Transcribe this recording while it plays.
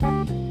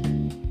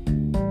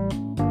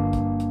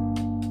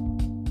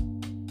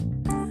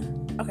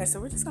Okay, so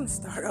we're just gonna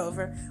start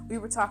over. We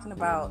were talking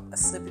about a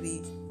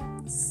skippity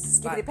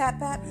pap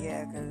pap?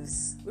 Yeah,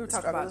 because we were the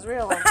talking struggle about is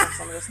real on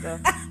some of this stuff.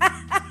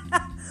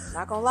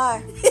 Not gonna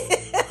lie.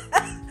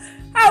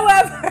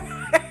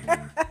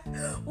 However,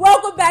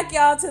 welcome back,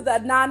 y'all, to the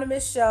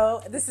Anonymous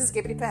Show. This is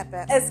Skippity pap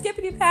pap. and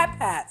Skippity Pat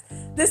Pat.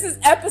 This is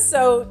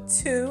episode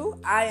 2.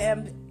 I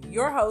am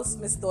your host,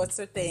 Miss Thoughts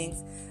or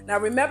Things. Now,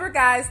 remember,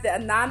 guys, the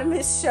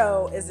Anonymous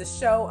Show is a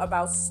show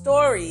about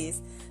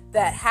stories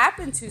that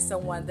happen to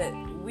someone that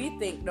we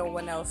think no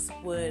one else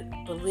would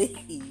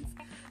believe.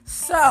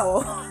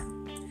 So,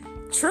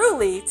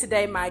 truly,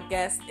 today my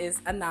guest is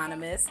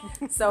anonymous.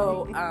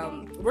 So,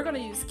 we're going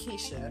to use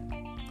Keisha.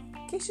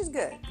 Keisha's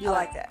good. You I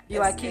like- like that. you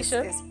like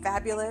Keisha? It's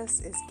fabulous.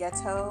 It's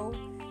ghetto.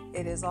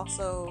 It is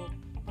also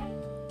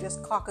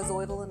just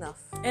caucasoidal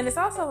enough. And it's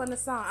also in the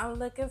song, I'm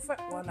looking for...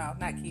 Well, no,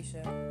 not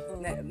Keisha.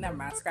 Never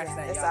mind. Scratch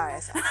that, It's y'all. all right.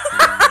 It's all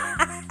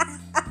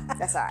right.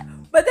 That's all right.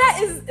 But that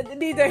is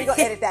neither... We're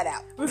gonna edit that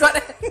out. We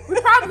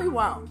probably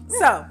won't.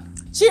 So,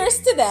 cheers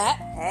to that.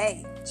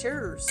 Hey,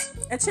 cheers.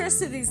 And cheers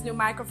to these new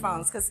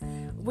microphones, because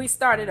we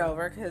started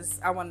over because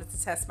I wanted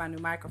to test my new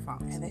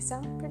microphones. And they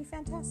sound pretty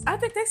fantastic. I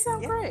think they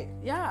sound great.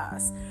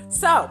 Yes.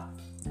 So,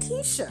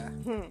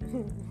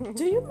 Keisha,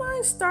 do you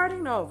mind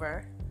starting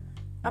over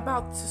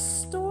about the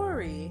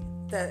story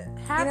that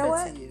happened You know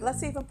what? to you?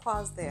 Let's even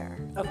pause there.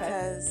 Okay.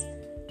 Because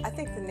I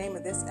think the name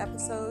of this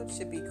episode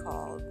should be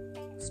called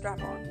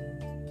Strap On.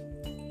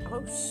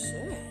 Oh,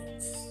 shit.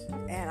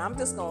 And I'm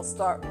just going to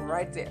start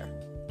right there.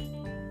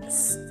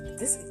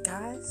 This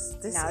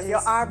Now, is... if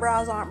your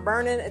eyebrows aren't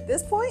burning at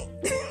this point,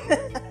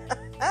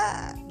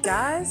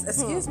 Guys,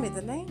 excuse me,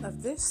 the name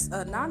of this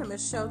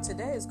anonymous show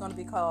today is going to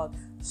be called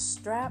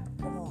Strap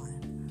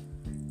On.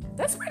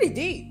 That's pretty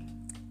deep.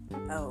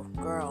 oh,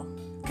 girl.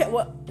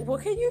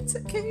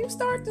 Can you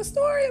start the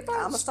story about?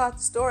 I'm going to start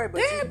the story,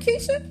 but Damn,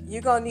 Keisha.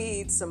 you're going to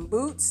need some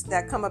boots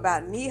that come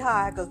about knee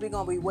high because we're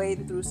going to be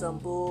wading through some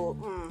bull.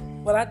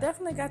 Well, I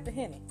definitely got the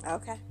Henny.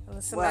 Okay.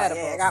 And some Well,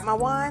 edibles. yeah, I got my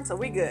wine, so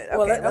we good. Okay,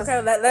 Well,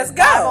 let's go.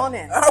 dive on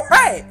in. All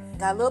right.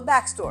 Got a little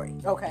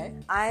backstory. Okay.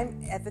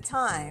 I'm, at the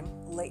time,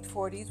 late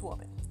 40s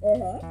woman.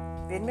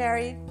 Mm-hmm. Been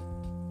married,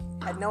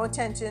 had no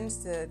intentions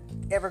to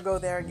ever go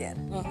there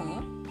again.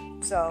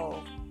 Mm-hmm.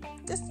 So,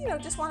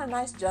 just want a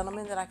nice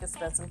gentleman that I could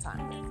spend some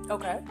time with.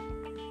 Okay.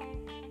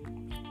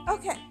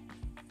 Okay,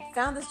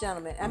 found this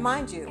gentleman, and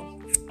mind you,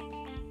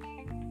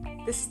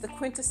 this is the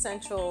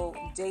quintessential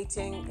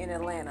dating in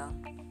Atlanta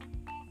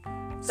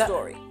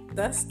story.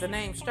 That's the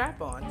name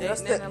Strap On.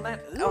 That's Dating in the-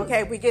 Atlanta. Ooh.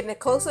 Okay, we're getting it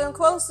closer and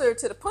closer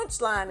to the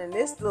punchline in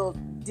this little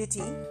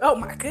ditty. Oh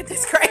my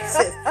goodness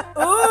gracious.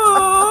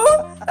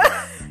 Ooh.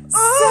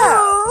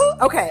 So,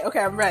 Okay,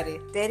 I'm ready.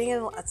 dating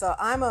in, so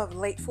I'm a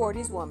late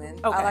 40s woman.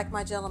 Okay. I like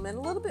my gentleman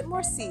a little bit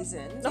more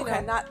seasoned,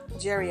 Okay. not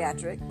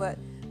geriatric, but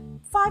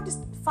 5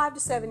 to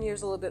 7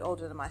 years a little bit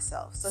older than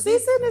myself. So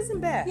Season isn't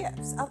bad. yeah,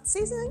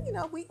 season. You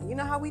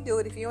know how we do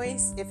it. If it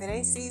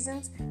ain't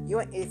seasoned,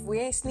 if we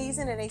ain't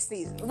sneezing, it ain't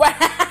seasoned.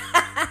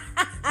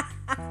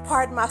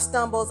 Pardon my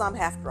stumbles. I'm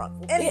half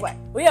drunk. Anyway,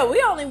 we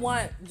only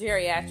want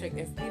geriatric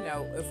if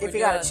if you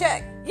got to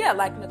check. Yeah,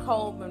 like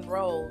Nicole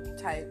Monroe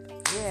type.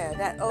 Yeah,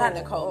 that. Not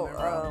Nicole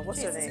Monroe. What's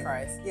Jesus her name?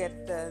 Christ. Yeah,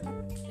 the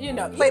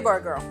Playboy. Playboy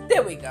girl.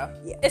 There we go.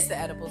 Yeah. It's the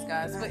edibles,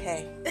 guys. But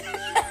Hey, it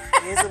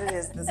is what it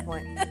is at this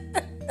point.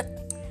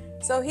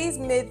 So he's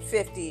mid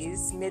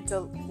 50s, mid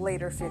to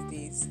later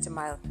 50s to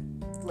my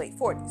late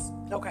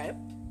 40s. okay.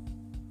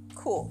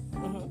 Cool.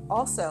 Mm-hmm.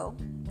 Also,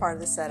 part of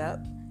the setup,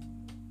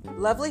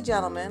 lovely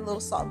gentleman, little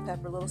salt and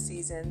pepper, little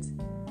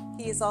seasoned.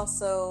 He is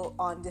also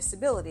on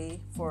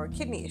disability for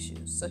kidney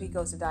issues, so he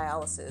goes to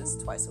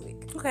dialysis twice a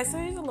week. Okay, so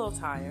he's a little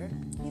tired.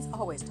 He's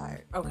always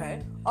tired.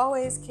 Okay.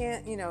 Always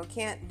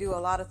can't do a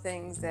lot of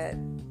things that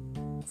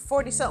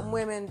 40-something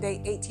women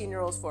date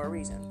 18-year-olds for a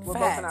reason. We're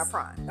both in our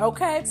prime.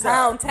 Okay, So,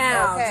 Pound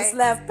Town. okay. Just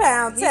left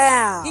Pound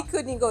Town. He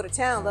couldn't even go to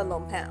town, let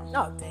alone pound.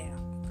 Oh, damn.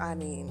 I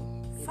mean,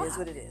 it is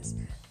what it is.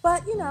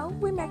 But,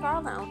 we make our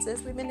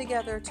allowances. We've been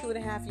together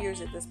 2.5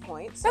 years at this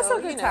point. That's So,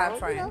 a good time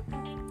frame.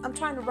 I'm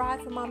trying to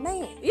ride for my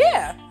man.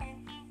 Yeah.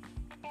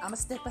 I'm a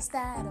step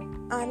beside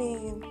him. I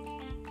mean,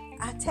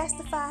 I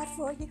testified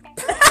for you.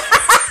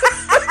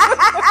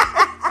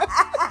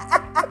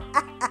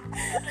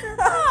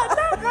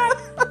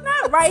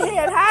 Not right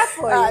hand high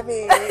for you. I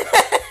mean,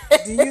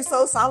 do you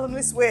so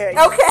solemnly swear?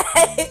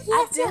 Okay.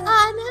 Yes, Your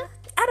Honor.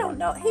 I don't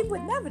know. He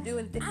would never do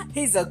anything.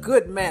 He's a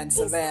good man,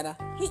 Savannah.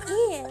 He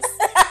is.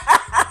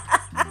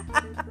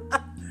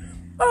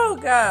 Oh,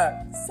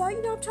 God. So,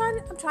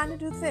 I'm trying to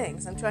do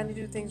things. I'm trying to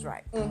do things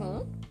right.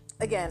 Mm-hmm.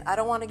 Again, I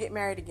don't want to get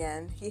married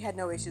again. He had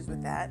no issues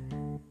with that.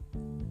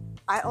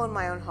 I own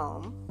my own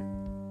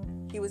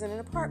home. He was in an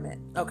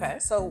apartment. Okay.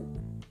 So,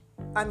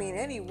 I mean,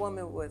 any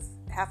woman with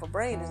half a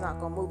brain is not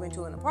going to move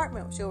into an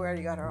apartment. She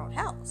already got her own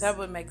house. That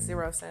would make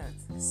zero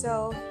sense.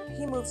 So,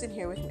 he moves in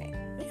here with me.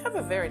 You have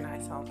a very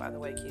nice home, by the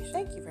way, Keisha.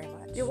 Thank you very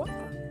much. You're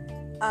welcome.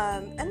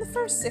 And the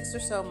first 6 or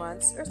so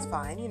months, it's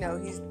fine.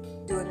 He's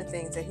doing the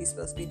things that he's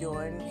supposed to be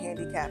doing,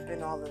 handicapped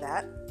and all of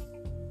that.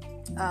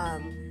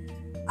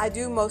 I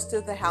do most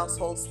of the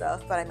household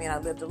stuff, but I mean, I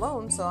lived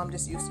alone, so I'm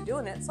just used to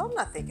doing it, so I'm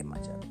not thinking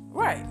much of it.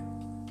 Right.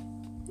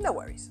 No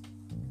worries.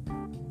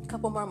 A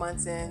couple more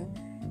months in,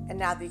 and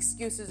now the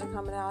excuses are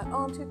coming out.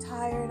 Oh, I'm too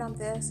tired, I'm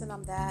this and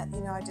I'm that.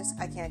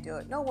 I can't do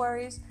it. No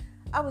worries.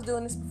 I was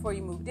doing this before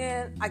you moved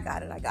in. I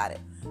got it.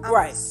 I'm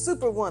right. a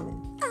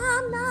superwoman.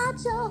 I'm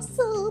not your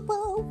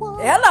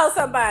superwoman. Hello,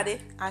 somebody.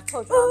 I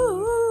told you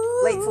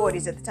I'm late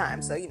 40s at the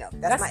time, so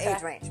that's my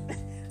age range.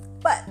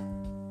 But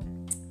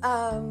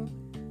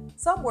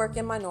so I'm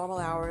working my normal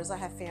hours. I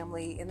have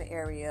family in the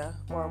area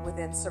or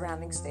within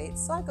surrounding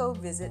states, so I go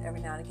visit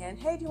every now and again.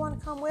 Hey, do you want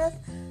to come with?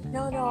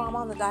 No, I'm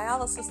on the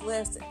dialysis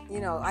list.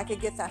 I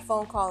could get that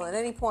phone call at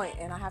any point,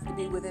 and I have to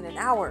be within an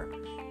hour.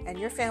 And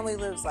your family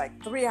lives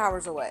like 3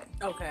 hours away.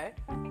 Okay.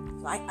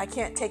 So I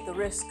can't take the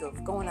risk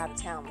of going out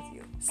of town with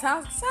you.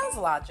 Sounds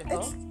logical.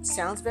 It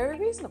sounds very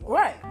reasonable.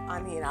 Right. I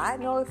mean, I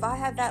know if I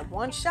had that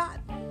one shot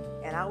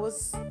and I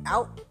was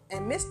out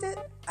and missed it,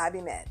 I'd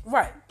be mad.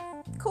 Right.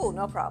 Cool,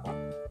 no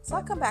problem. So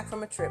I come back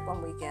from a trip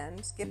on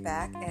weekends, get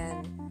back,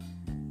 and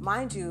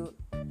mind you,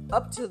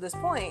 up to this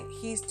point,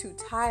 he's too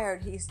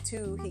tired. He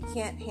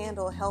can't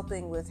handle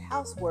helping with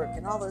housework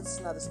and all this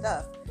and other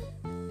stuff.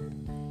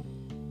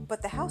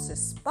 But the house is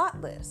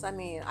spotless. I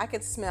mean, I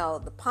could smell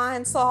the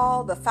Pine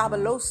Sol, the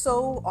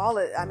Fabuloso,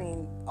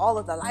 all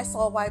of the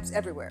Lysol wipes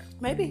everywhere.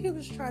 Maybe he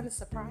was trying to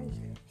surprise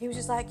you. He was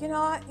just like,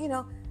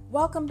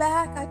 welcome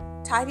back. I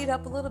tidied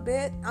up a little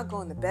bit. I'll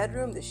go in the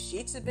bedroom. The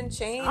sheets have been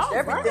changed. Oh,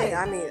 everything.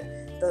 right. I mean,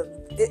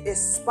 it is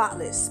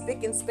spotless.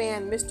 Spick and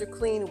span, Mr.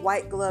 Clean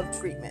white glove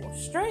treatment.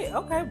 Straight.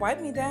 Okay. Wipe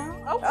me down.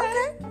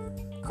 Okay.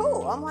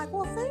 Cool. I'm like,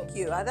 well, thank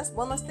you. That's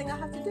one less thing I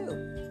have to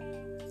do.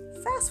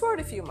 Fast forward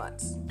a few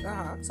months.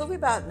 So we're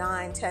about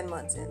 9-10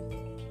 months in.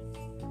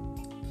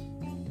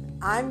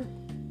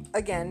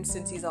 Again,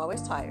 since he's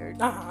always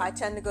tired, I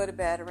tend to go to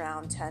bed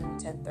around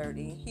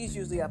 10:30. He's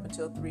usually up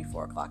until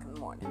 3-4 o'clock in the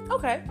morning.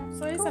 Okay.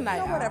 So he's a night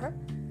owl. Whatever.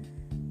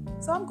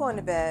 So I'm going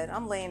to bed.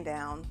 I'm laying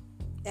down.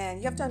 And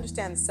you have to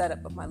understand the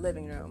setup of my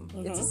living room.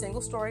 Mm-hmm. It's a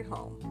single-story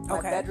home.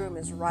 My bedroom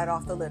is right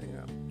off the living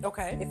room.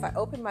 Okay. If I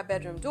open my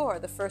bedroom door,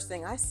 the first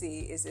thing I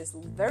see is this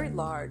very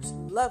large,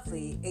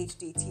 lovely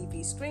HD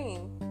TV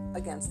screen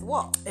against the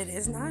wall. It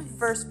is nice.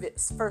 First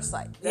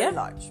sight. Very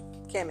large.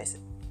 Can't miss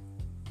it.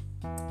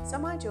 So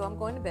mind you, I'm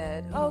going to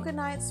bed. Mm-hmm. Oh, good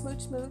night,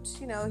 smooch, smooch.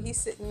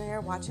 He's sitting there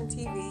watching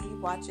TV,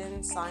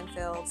 watching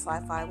Seinfeld,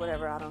 sci-fi,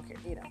 whatever. I don't care.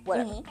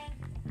 Whatever.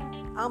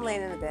 Mm-hmm. I'm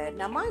laying in the bed.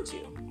 Now, mind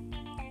you,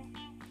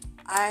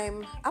 I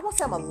won't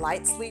say I'm a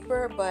light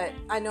sleeper, but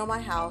I know my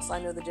house. I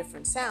know the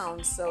different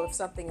sounds. So if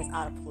something is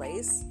out of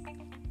place,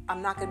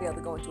 I'm not going to be able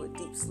to go into a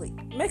deep sleep.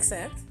 Makes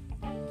sense.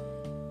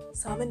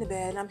 So I'm in the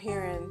bed and I'm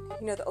hearing,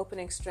 the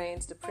opening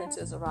strains to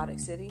Prince's Erotic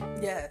City.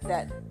 Yes.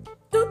 That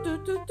do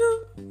do do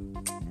do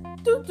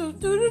do do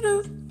do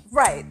do.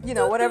 Right.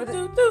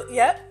 Whatever.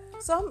 Yep.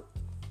 So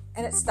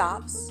and it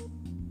stops.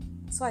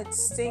 So I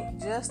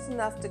stink just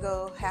enough to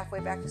go halfway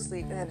back to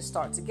sleep, and then it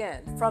starts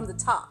again from the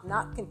top,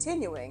 not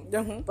continuing,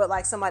 but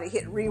like somebody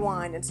hit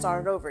rewind and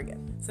started over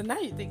again. So now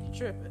you think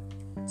you're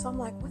tripping. So I'm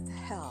like, what the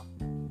hell?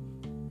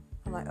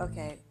 I'm like,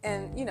 okay.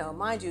 And,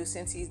 mind you,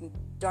 since he's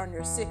darn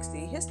near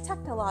 60, his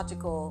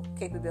technological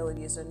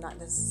capabilities are not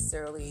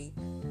necessarily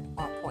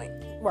on point.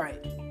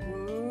 Right.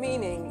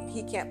 Meaning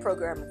he can't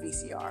program a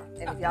VCR.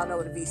 And if y'all know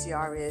what a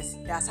VCR is,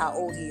 that's how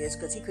old he is,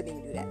 because he couldn't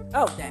even do that.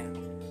 Oh, damn.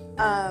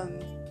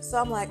 So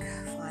I'm like,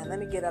 fine, let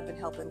me get up and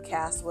help him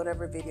cast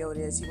whatever video it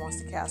is he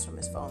wants to cast from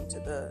his phone to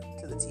the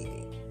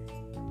TV.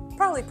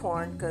 Probably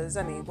porn, because,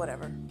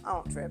 whatever. I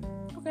don't trip.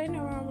 Okay,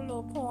 never wrong with a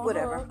little porn.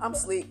 Whatever. I'm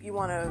asleep. You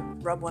want to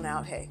rub one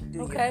out? Hey, do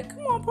you? Okay,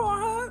 come on,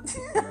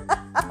 Pornhub.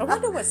 I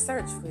wonder what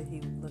search would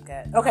he look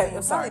at. Okay,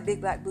 I'm sorry. Probably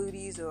big black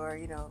booties or,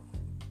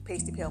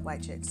 pasty pale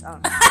white chicks. I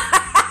don't know.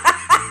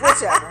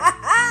 Whichever.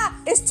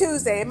 It's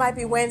Tuesday. It might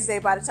be Wednesday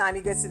by the time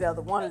he gets to the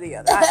other, one or the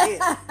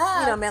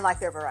other. Men like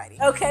their variety.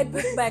 Okay,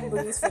 big black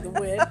booties for the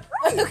win.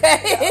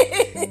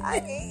 Okay.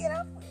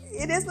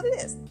 It is what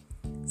it is.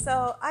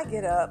 So I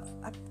get up,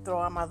 I throw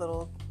on my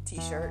little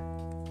t-shirt,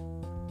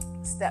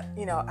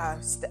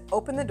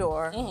 open the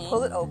door,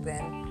 pull it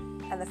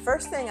open, and the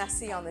first thing I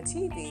see on the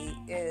TV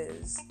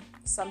is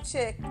some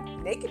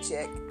naked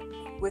chick,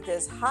 with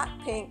this hot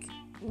pink,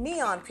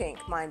 neon pink,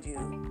 mind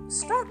you,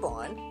 strap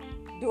on,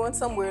 doing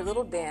some weird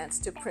little dance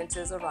to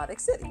Prince's Erotic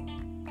City.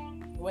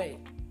 Wait,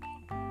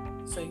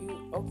 so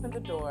you open the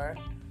door,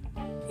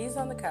 he's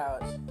on the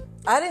couch.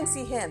 I didn't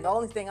see him. The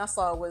only thing I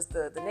saw was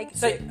the naked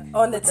chick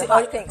on with the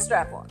hot pink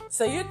strap on.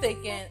 So you're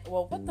thinking,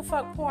 well, what the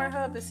fuck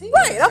Pornhub is he?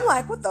 Right. I'm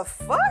like, what the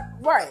fuck?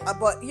 Right.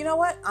 But you know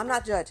what? I'm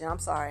not judging. I'm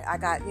sorry. I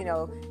got,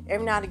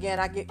 every now and again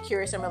I get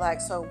curious and be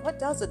like, so what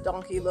does a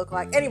donkey look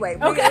like? Anyway,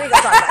 we ain't gonna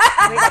talk about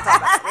it. We ain't gonna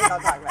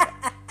talk about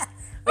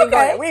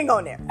it. We ain't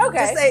going there. Okay.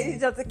 Just say,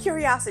 the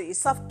curiosity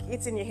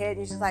gets in your head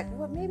and you're just like,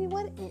 well, maybe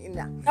what?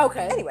 No.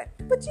 Okay. Anyway,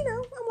 but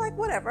I'm like,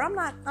 whatever.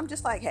 I'm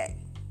just like, hey.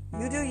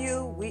 You do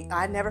you.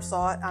 I never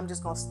saw it. I'm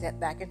just going to step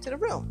back into the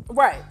room.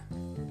 Right.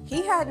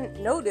 He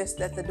hadn't noticed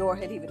that the door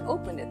had even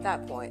opened at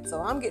that point.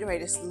 So I'm getting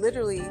ready to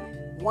literally,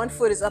 one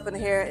foot is up in the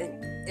air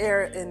and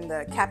air in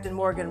the Captain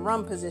Morgan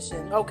rum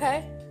position.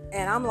 Okay.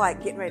 And I'm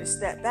like getting ready to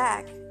step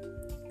back,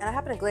 and I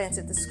happen to glance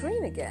at the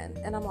screen again,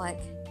 and I'm like,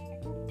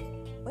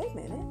 wait a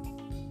minute.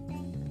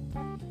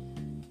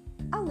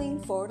 I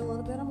lean forward a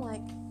little bit. I'm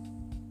like,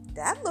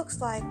 that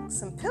looks like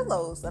some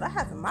pillows that I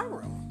have in my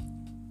room.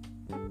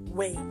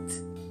 Wait.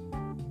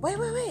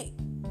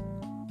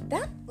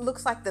 That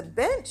looks like the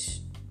bench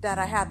that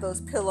I have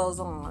those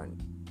pillows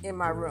on in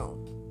my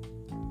room.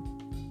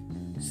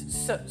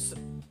 So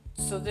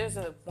there's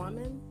a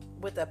woman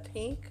with a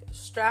pink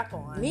strap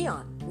on.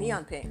 Neon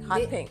pink,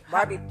 hot pink,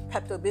 Barbie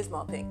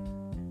Pepto-Bismol pink.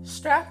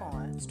 Strap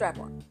on.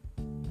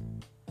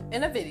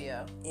 In a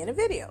video.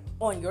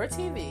 On your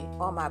TV.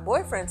 On my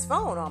boyfriend's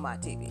phone on my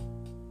TV.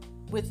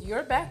 With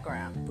your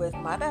background. With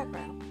my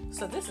background.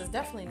 So this is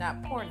definitely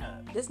not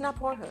Pornhub. This is not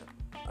Pornhub.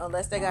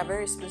 Unless they got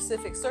very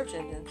specific search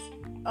engines.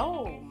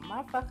 Oh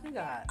my fucking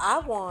God. I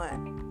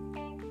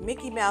want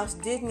Mickey Mouse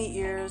Disney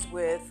ears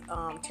with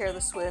Taylor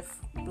Swift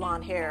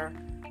blonde hair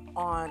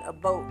on a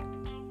boat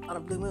on a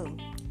blue moon.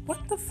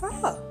 What the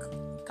fuck?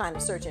 Kind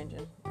of search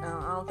engine.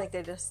 I don't think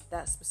they're just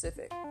that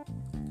specific.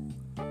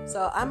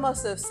 So I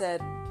must have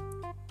said,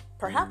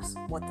 perhaps,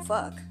 what the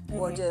fuck? Mm-hmm.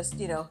 Or just,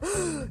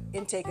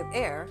 intake of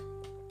air.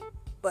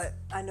 But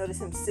I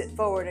noticed him sit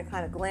forward and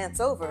kind of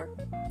glance over.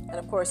 And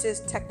of course,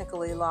 his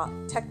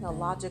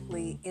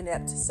technologically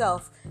inept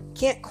self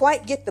can't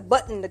quite get the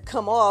button to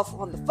come off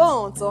on the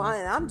phone. So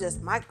I'm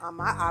just, my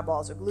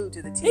eyeballs are glued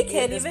to the TV. He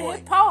can't even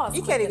hit pause.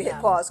 He can't even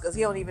hit pause because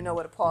he don't even know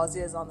what a pause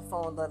is on the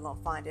phone, let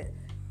alone find it.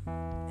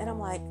 And I'm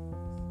like,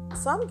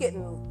 so I'm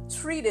getting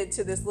treated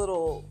to this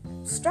little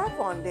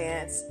strap-on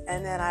dance.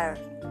 And then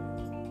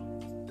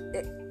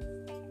it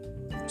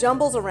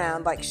jumbles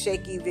around like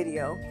shaky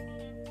video.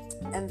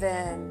 And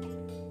then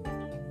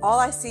all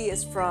I see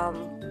is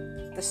from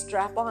the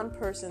strap-on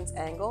person's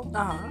angle.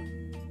 Uh-huh.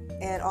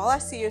 And all I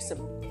see is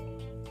some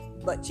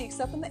butt cheeks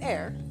up in the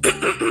air.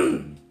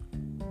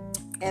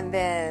 And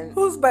then...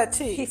 Whose butt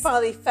cheeks? He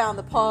finally found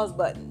the pause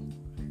button.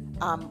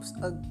 I'm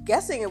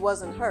guessing it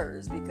wasn't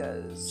hers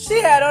because... She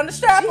had on the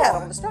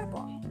strap-on.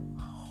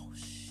 Oh,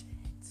 shit.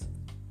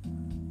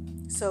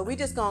 So we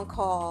just gonna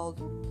call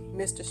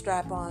Mr.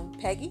 Strap-on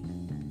Peggy.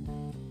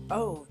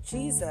 Oh,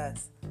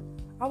 Jesus.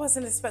 I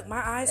wasn't expecting.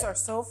 My eyes are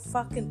so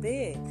fucking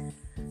big.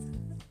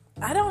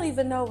 I don't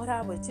even know what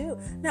I would do.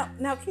 Now,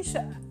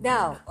 Keisha.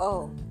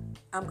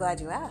 I'm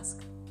glad you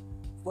asked.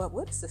 What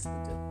would a sister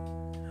do?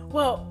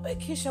 Well,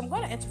 Keisha, I'm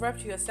going to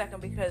interrupt you a second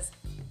because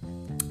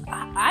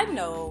I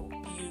know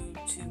you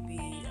to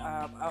be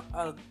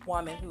a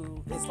woman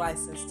who is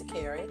licensed to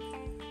carry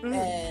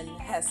and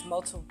has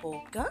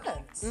multiple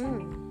guns.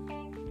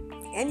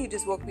 And you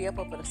just woke me up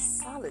in a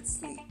solid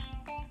sleep.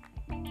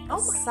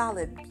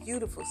 Solid,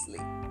 beautiful sleep.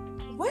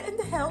 What in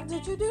the hell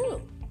did you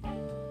do?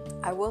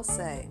 I will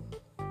say,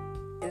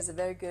 it is a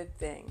very good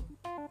thing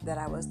that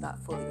I was not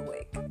fully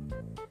awake.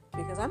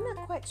 Because I'm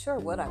not quite sure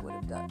what I would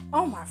have done.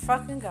 Oh my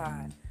fucking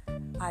God.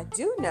 I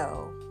do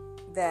know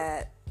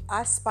that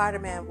I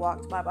Spider-Man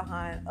walked my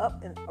behind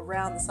up and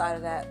around the side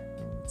of that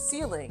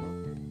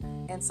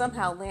ceiling and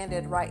somehow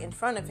landed right in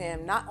front of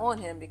him, not on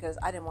him because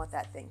I didn't want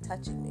that thing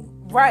touching me.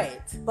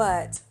 Right.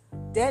 But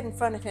dead in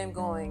front of him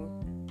going,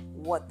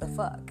 what the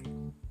fuck?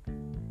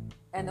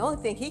 And the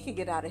only thing he could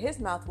get out of his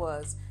mouth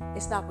was,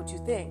 it's not what you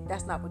think.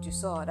 That's not what you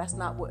saw. That's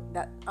not what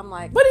that. I'm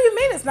like, what do you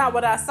mean it's not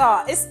what I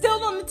saw? It's still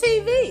on the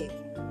TV.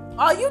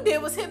 All you did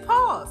was hit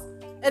pause.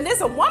 And there's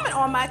a woman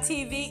on my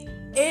TV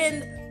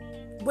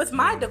with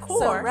my decor.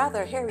 So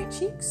rather hairy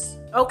cheeks.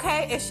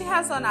 Okay, and she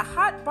has on a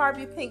hot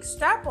Barbie pink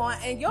strap on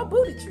and your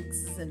booty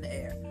cheeks is in the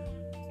air.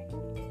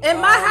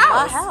 In my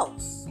house. My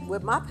house.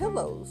 With my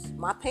pillows.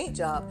 My paint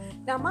job.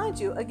 Now mind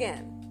you,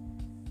 again,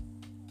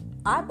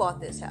 I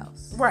bought this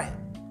house. Right.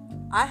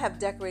 I have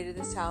decorated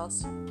this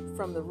house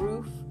from the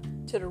roof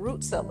to the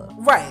root cellar.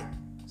 Right.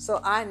 So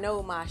I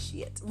know my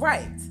shit.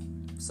 Right.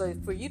 So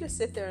for you to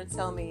sit there and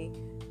tell me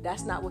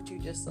that's not what you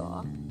just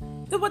saw.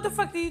 Then what the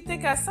fuck do you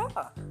think I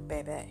saw?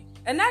 Baby.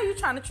 And now you're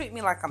trying to treat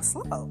me like I'm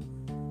slow.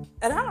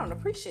 And I don't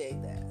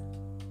appreciate that.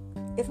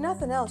 If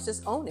nothing else,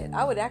 just own it.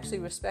 I would actually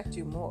respect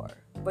you more.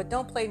 But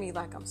don't play me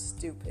like I'm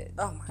stupid.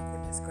 Oh my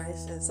goodness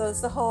gracious. So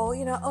it's the whole,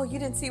 you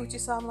didn't see what you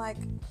saw. I'm like,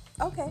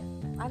 okay,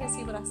 I didn't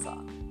see what I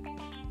saw.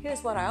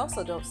 Here's what I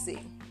also don't see.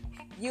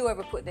 You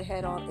ever put the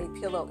head on a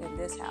pillow in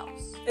this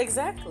house?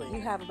 Exactly.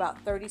 You have about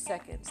 30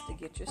 seconds to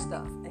get your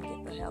stuff and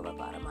get the hell up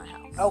out of my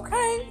house.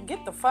 Okay,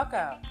 get the fuck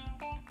out.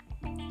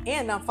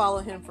 And I'm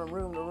following him from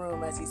room to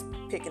room as he's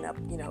picking up,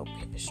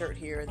 a shirt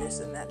here, this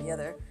and that and the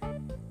other.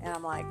 And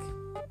I'm like,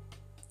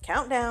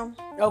 countdown.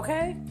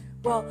 Okay.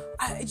 Well,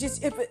 I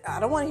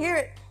don't want to hear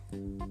it.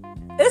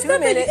 It's 2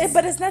 minutes.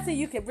 But it's nothing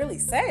you can really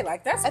say.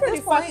 Like, that's at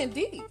pretty fucking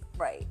deep.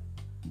 Right.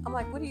 I'm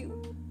like,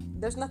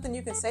 there's nothing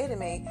you can say to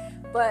me.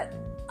 But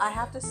I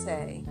have to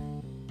say,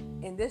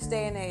 in this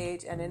day and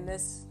age and in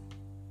this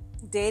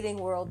dating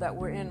world that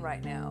we're in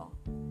right now,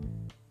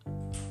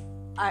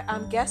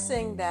 I'm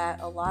guessing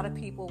that a lot of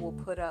people will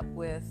put up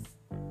with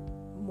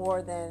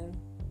more than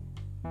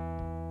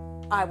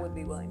I would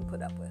be willing to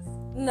put up with.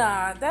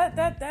 Nah,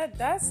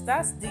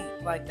 that's deep.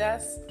 Like,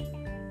 that's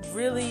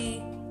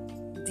really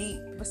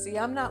deep. But see,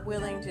 I'm not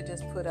willing to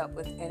just put up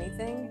with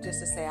anything just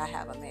to say I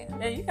have a man.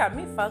 Yeah, you got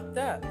me fucked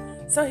up.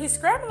 So he's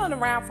scrambling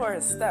around for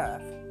his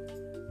stuff.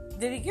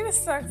 Did he get his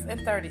stuff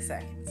in 30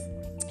 seconds?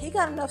 He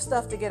got enough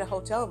stuff to get a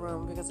hotel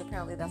room because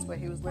apparently that's where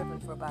he was living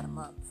for about a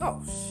month.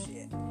 Oh,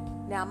 shit.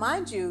 Now,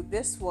 mind you,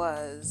 this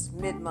was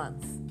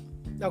mid-month.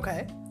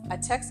 Okay. I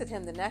texted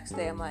him the next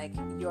day. I'm like,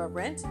 your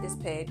rent is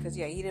paid because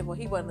he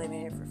wasn't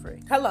living here for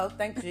free. Hello,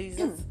 thank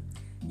Jesus.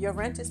 Your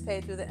rent is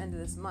paid through the end of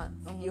this month.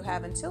 Mm-hmm. You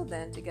have until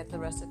then to get the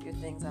rest of your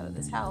things out of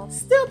this house.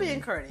 Still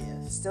being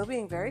courteous. Still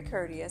being very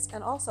courteous,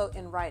 and also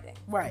in writing.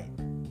 Right.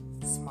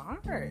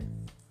 Smart.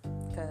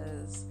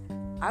 Because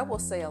I will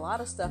say a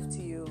lot of stuff to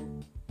you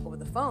over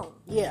the phone.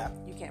 Yeah.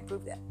 You can't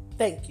prove that.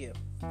 Thank you.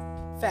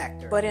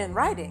 Factor. But in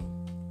writing,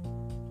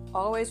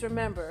 always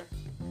remember,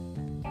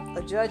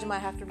 a judge might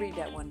have to read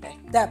that one day.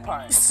 That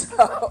part.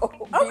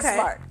 So be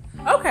smart.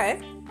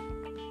 Okay.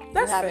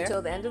 That's you have fair.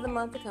 until the end of the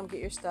month to come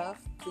get your stuff.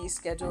 Please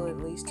schedule at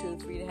least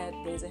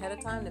 2-3 days ahead of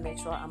time to make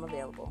sure I'm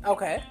available.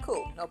 Okay.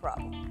 Cool, no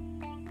problem.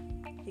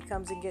 He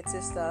comes and gets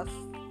his stuff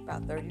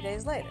about 30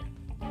 days later.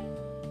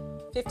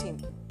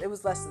 15. It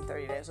was less than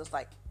 30 days. It was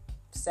like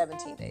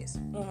 17 days.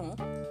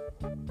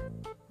 Mm-hmm.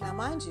 Now,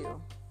 mind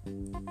you,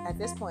 at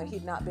this point,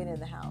 he'd not been in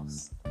the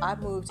house. I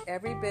moved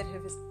every bit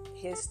of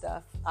his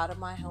stuff out of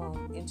my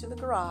home into the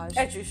garage.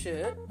 As you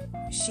should.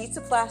 Sheets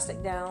of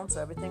plastic down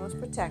so everything was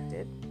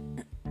protected.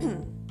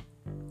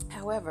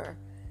 However,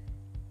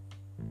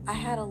 I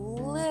had a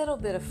little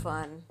bit of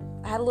fun.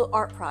 I had a little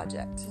art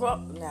project. Well,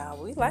 now,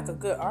 we like a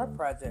good art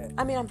project.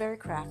 I mean, I'm very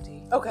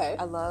crafty. Okay.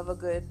 I love a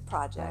good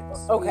project.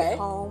 Okay. Be it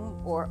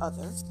home or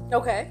other.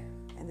 Okay.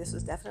 And this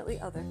was definitely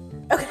other.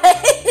 Okay.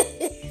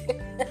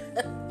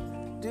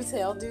 Do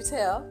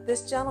tell.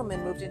 This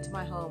gentleman moved into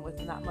my home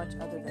with not much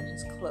other than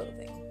his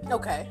clothing.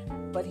 Okay.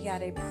 But he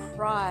had a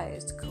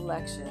prized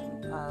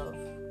collection of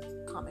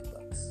comic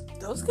books.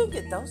 Those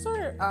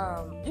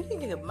are, you can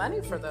get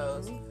money for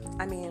those.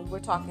 I mean, we're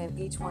talking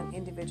each one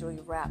individually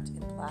wrapped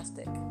in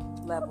plastic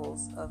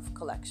levels of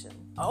collection.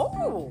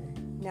 Oh.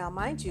 Now,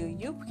 mind you,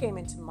 you came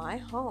into my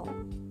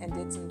home and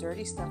did some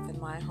dirty stuff in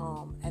my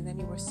home, and then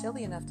you were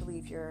silly enough to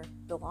leave your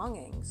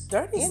belongings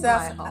dirty in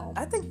stuff. my home.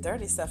 I think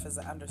dirty stuff is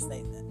an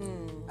understatement.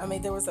 I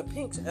mean, there was a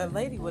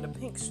lady with a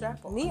pink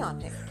strap on. Neon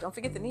pink. Don't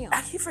forget the neon.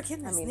 I keep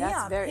forgetting this neon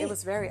that's very. pink. It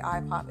was very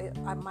eye pop.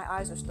 My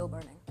eyes are still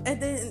burning.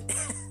 And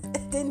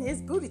then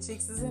his booty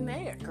cheeks is in the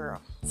air,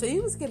 Girl. So he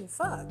was getting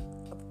fucked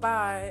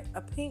by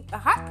a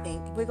hot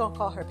pink. We're gonna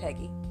call her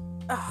Peggy.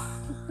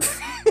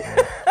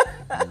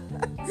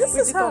 This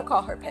We're is just gonna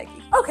call her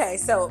Peggy. Okay,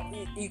 so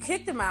you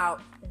kicked him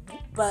out,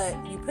 but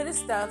you put his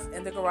stuff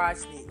in the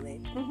garage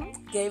neatly.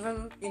 Mm-hmm. Gave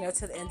him,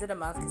 to the end of the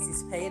month because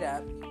he's paid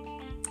up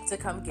to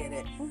come get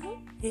it.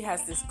 Mm-hmm. He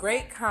has this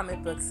great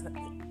comic book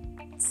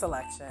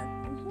selection.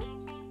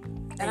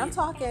 Mm-hmm. And I'm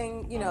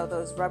talking,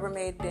 those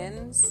Rubbermaid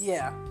bins.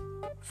 Yeah.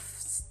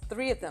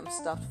 3 of them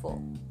stuffed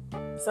full.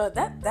 So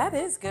that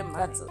is good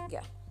money.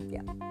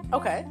 Yeah.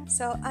 Okay.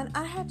 So, and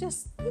I had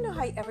just,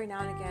 how every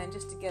now and again,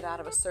 just to get out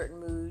of a certain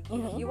mood,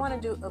 you want to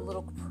do a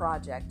little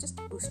project just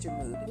to boost your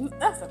mood.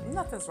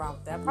 Nothing's wrong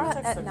with that.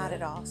 Projects not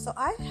at all. So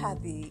I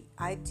had the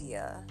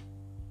idea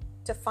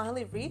to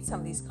finally read some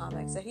of these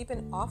comics that he'd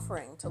been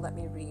offering to let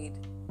me read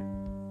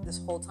this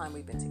whole time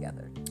we've been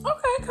together.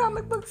 Okay,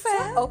 comic book fan.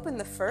 So I opened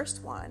the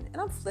first one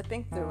and I'm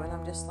flipping through and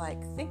I'm just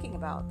like thinking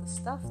about the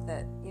stuff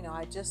that,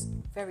 I just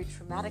very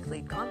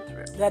traumatically gone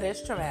through. That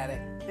is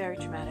traumatic. Very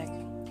traumatic.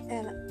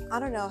 And I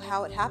don't know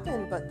how it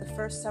happened, but the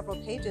first several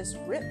pages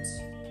ripped.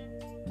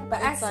 By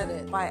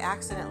accident. By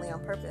accidentally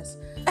on purpose.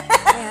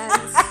 And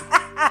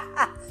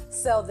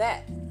so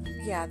that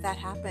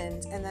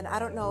happened. And then I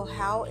don't know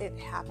how it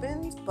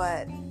happened,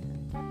 but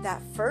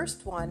that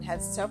first one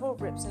had several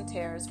rips and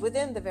tears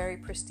within the very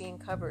pristine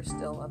cover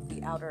still of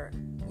the outer,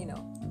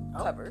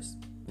 covers.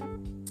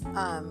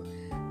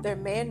 There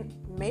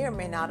may or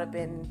may not have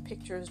been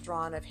pictures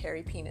drawn of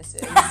hairy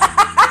penises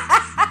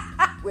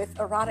with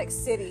erotic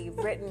city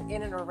written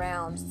in and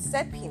around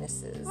said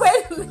penises.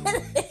 Wait a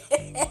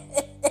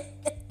minute.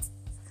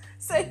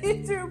 So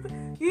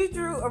you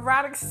drew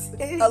erotic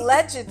city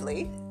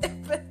Allegedly.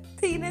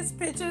 penis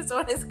pictures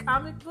on his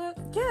comic book?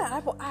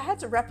 Yeah, I had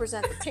to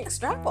represent the pink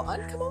strap on.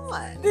 Come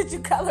on. Did you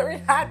color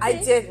it hot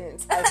pink? I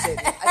didn't.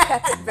 I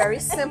kept it very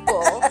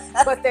simple.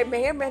 But there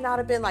may or may not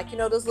have been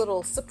those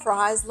little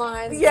surprise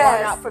lines going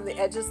out from the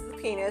edges of the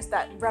penis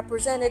that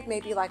represented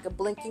maybe like a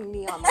blinking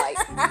neon light.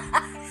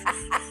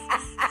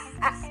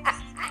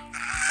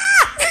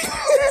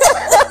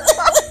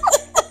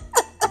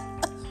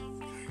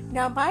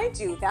 Now, mind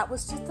you, that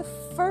was just the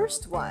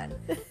first one.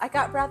 I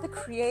got rather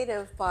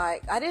creative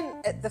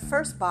at the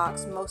first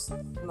box, most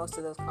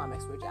of those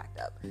comics were jacked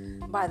up.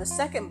 By the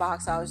second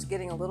box, I was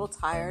getting a little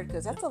tired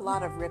because that's a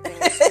lot of ripping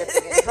and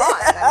stripping and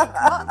drawing. I mean,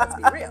 come on, let's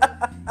be real.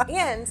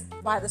 And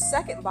by the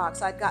second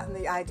box, I'd gotten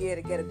the idea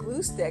to get a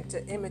glue stick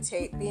to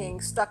imitate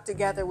being stuck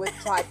together with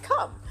dried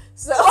cum.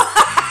 So,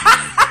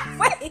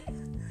 wait,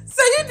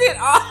 so you did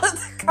all of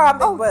the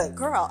comic books.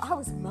 Girl, I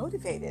was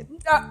motivated.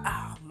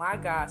 Oh my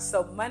gosh!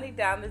 So money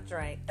down the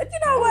drain. You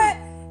know what?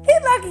 He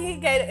lucky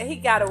he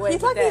got away.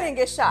 He's with lucky that. he didn't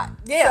get shot.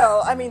 Yeah.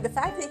 So I mean, the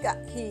fact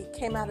that he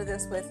came out of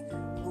this with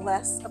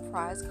less a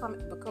prize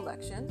comic book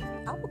collection,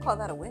 I would call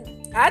that a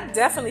win. I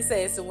definitely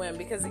say it's a win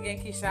because again,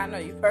 Keisha, I know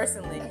you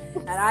personally,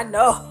 and I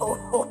know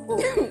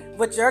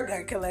what your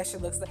gun collection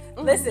looks like.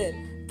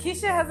 Listen,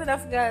 Keisha has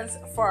enough guns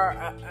for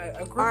a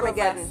group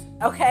Armageddon.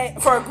 of us. Okay,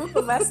 for a group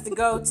of us to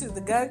go to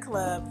the gun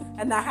club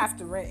and not have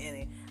to rent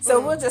any.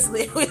 So we'll just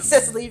leave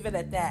it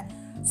at that.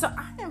 So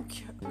I am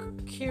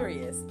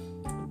curious.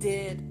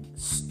 Did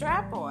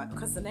Strap On,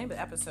 because the name of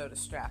the episode is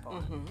Strap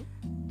On.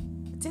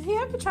 Did he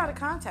ever try to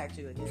contact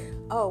you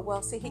again? Oh,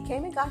 well, see, he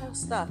came and got his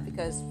stuff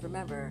because,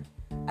 remember,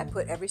 I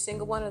put every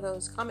single one of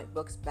those comic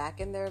books back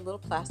in their little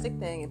plastic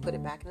thing and put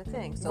it back in the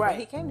thing. So when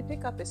he came to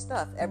pick up his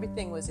stuff,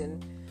 everything was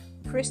in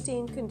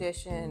pristine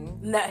condition.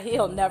 No,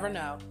 he'll never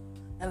know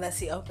unless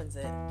he opens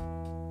it. I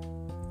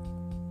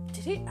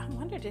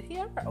wonder, did he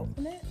ever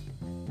open it?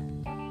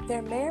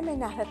 There may or may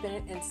not have been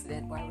an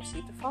incident where I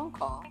received a phone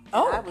call.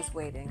 Oh. I was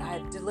waiting. I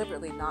had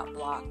deliberately not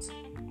blocked,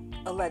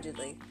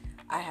 allegedly.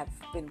 I have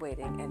been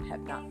waiting and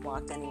have not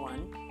blocked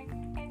anyone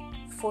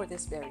for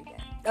this very day.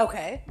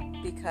 Okay.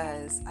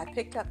 Because I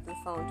picked up the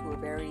phone to a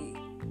very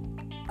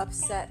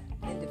upset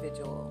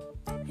individual.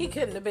 He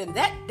couldn't have been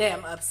that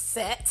damn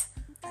upset.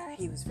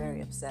 He was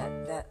very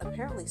upset that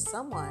apparently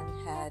someone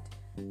had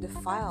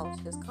defiled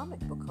his comic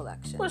book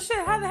collection. Well, shit,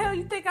 how the hell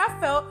you think I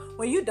felt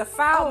when you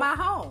defiled my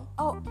home?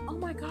 Oh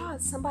my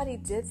God, somebody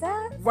did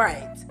that?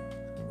 Right.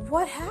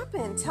 What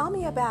happened? Tell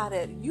me about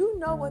it. You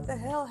know what the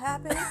hell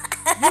happened?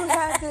 You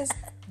had this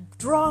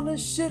drama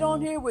shit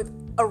on here with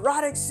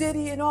Erotic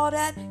City and all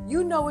that.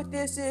 You know what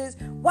this is.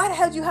 Why the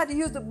hell did you have to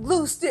use the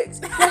glue sticks?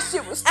 That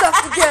shit was stuck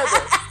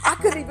together. I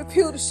couldn't even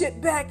peel the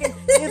shit back, and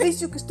at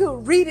least you could still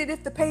read it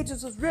if the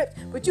pages was ripped,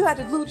 but you had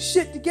to glue the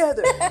shit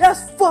together.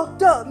 That's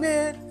fucked up,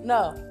 man.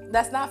 No,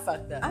 that's not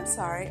fucked up. I'm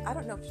sorry. I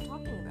don't know what you're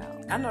talking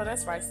about. I know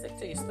that's right. Stick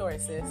to your story,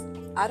 sis.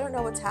 I don't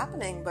know what's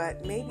happening,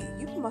 but maybe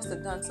you must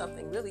have done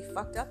something really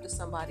fucked up to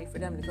somebody for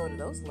them to go to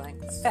those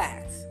lengths.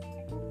 Facts.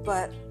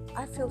 But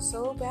I feel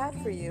so bad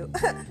for you.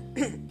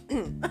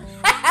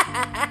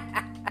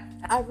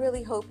 I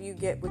really hope you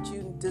get what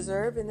you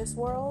deserve in this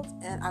world,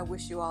 and I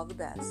wish you all the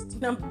best.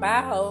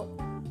 Bye, ho.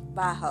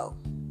 Bye, ho.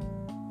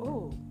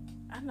 Ooh,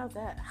 I know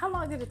that. How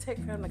long did it take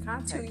for him to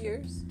contact 2 you?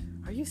 years.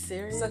 Are you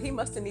serious? So he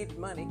must have needed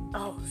money.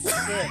 Oh,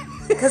 shit.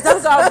 Because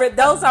those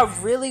are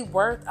really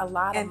worth a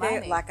lot of And money.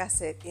 they're, like I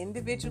said,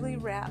 individually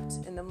wrapped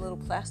in them little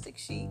plastic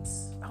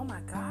sheets. Oh,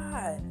 my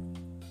God.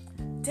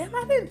 Damn,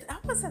 I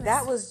wasn't.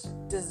 That was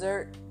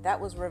dessert. That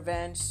was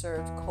revenge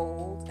served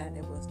cold, and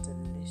it was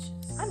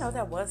delicious. I know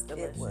that was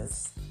delicious. It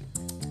was.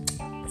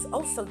 It's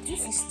also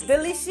juicy.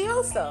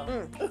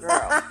 Delicioso.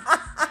 Girl.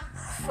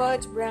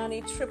 Fudge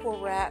brownie, triple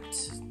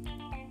wrapped.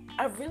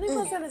 I really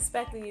wasn't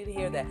expecting you to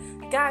hear that.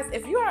 Guys,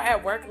 if you are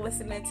at work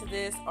listening to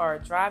this or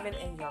driving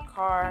in your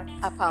car,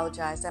 I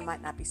apologize. That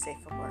might not be safe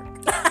for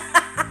work.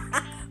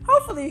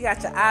 hopefully you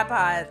got your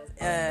iPod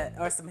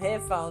or some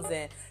headphones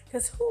in.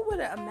 Because who would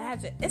have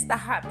imagined? It's the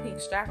hot pink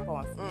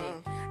strap-on for me.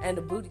 And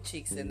the booty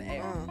cheeks in the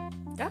air.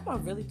 That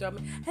one really throw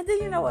me. And then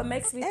you know what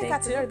makes me And think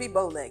got to be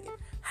bow-legged.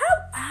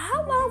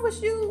 How long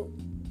was you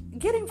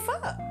getting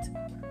fucked?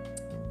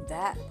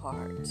 That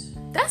part.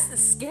 That's the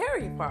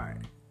scary part.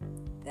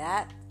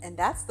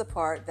 That's the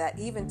part that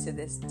even to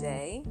this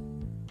day,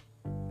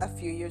 a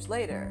few years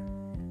later,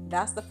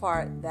 that's the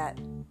part that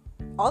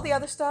all the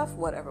other stuff,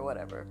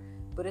 whatever.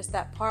 But it's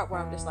that part where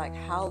I'm just like,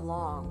 how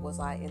long was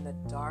I in the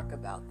dark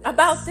about this?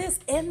 About this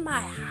in my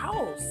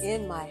house.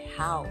 In my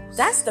house.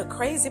 That's the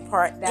crazy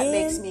part. That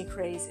makes me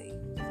crazy.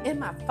 In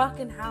my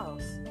fucking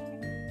house.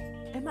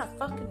 In my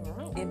fucking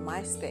room. In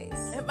my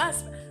space.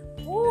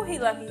 Ooh, he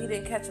lucky he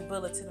didn't catch a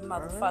bullet to the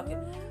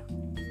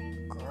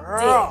motherfucking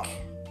Girl. dick.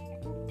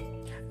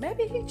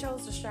 Maybe he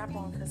chose to strap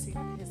on because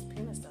his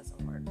penis doesn't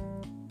work.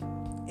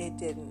 It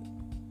didn't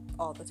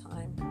all the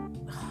time.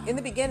 In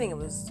the beginning, it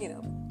was,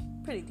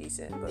 pretty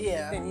decent. But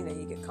then,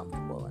 you get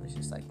comfortable and it's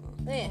just like,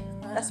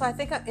 That's why I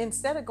think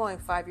instead of going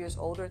 5 years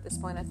older at this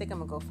point, I think I'm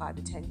going to go 5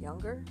 to 10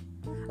 younger.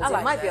 Because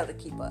I might be able to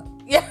keep up.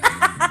 Yeah.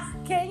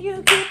 Can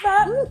you keep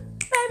up?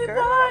 Baby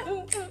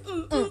boy.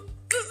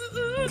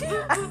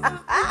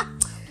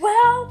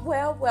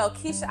 Well,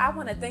 Keisha, I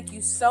want to thank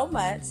you so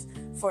much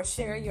for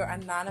sharing your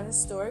anonymous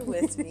story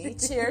with me.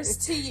 Cheers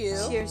to you.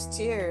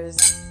 Cheers.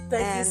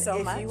 Thank you so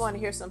much. If you want to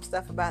hear some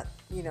stuff about,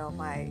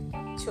 my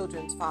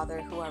children's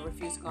father, who I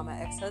refuse to call my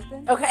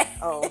ex-husband. Okay.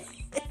 Oh,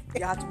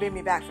 you'll have to bring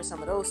me back for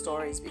some of those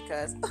stories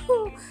because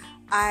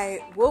I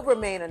will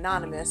remain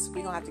anonymous.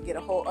 We're going to have to get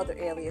a whole other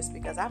alias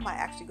because I might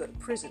actually go to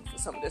prison for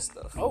some of this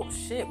stuff. Oh,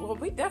 shit. Well,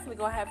 we definitely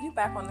going to have you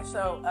back on the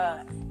show,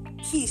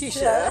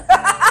 Keisha.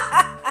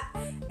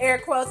 Air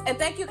quotes. And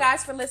thank you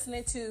guys for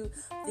listening to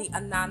the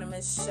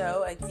Anonymous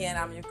Show. Again,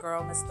 I'm your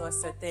girl, Miss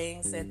Thorster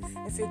Things. And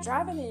if you're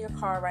driving in your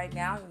car right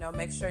now,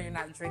 make sure you're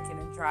not drinking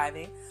and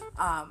driving.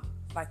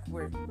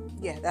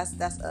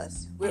 That's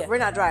us. We're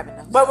not driving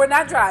though. But we're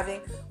not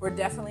driving. We're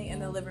definitely in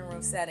the living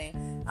room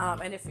setting.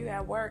 And if you're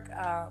at work,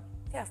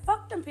 yeah,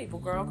 fuck them people,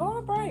 girl. Go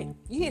on break.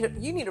 You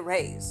need a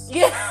raise.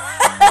 Yeah.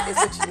 Is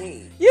what you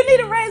need. You need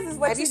a raise is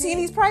what Have you seen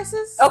need. these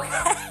prices? Okay.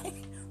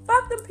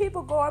 Fuck them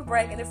people, go on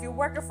break. And if you're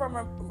working from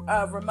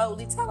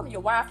remotely, tell them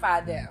your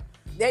Wi-Fi down.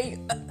 There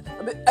you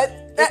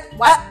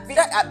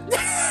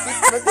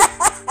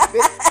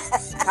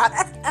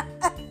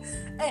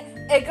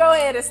and go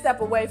ahead and step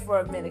away for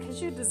a minute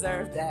because you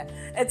deserve that.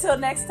 Until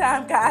next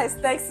time, guys,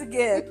 thanks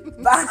again.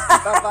 Bye.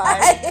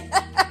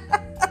 Bye-bye.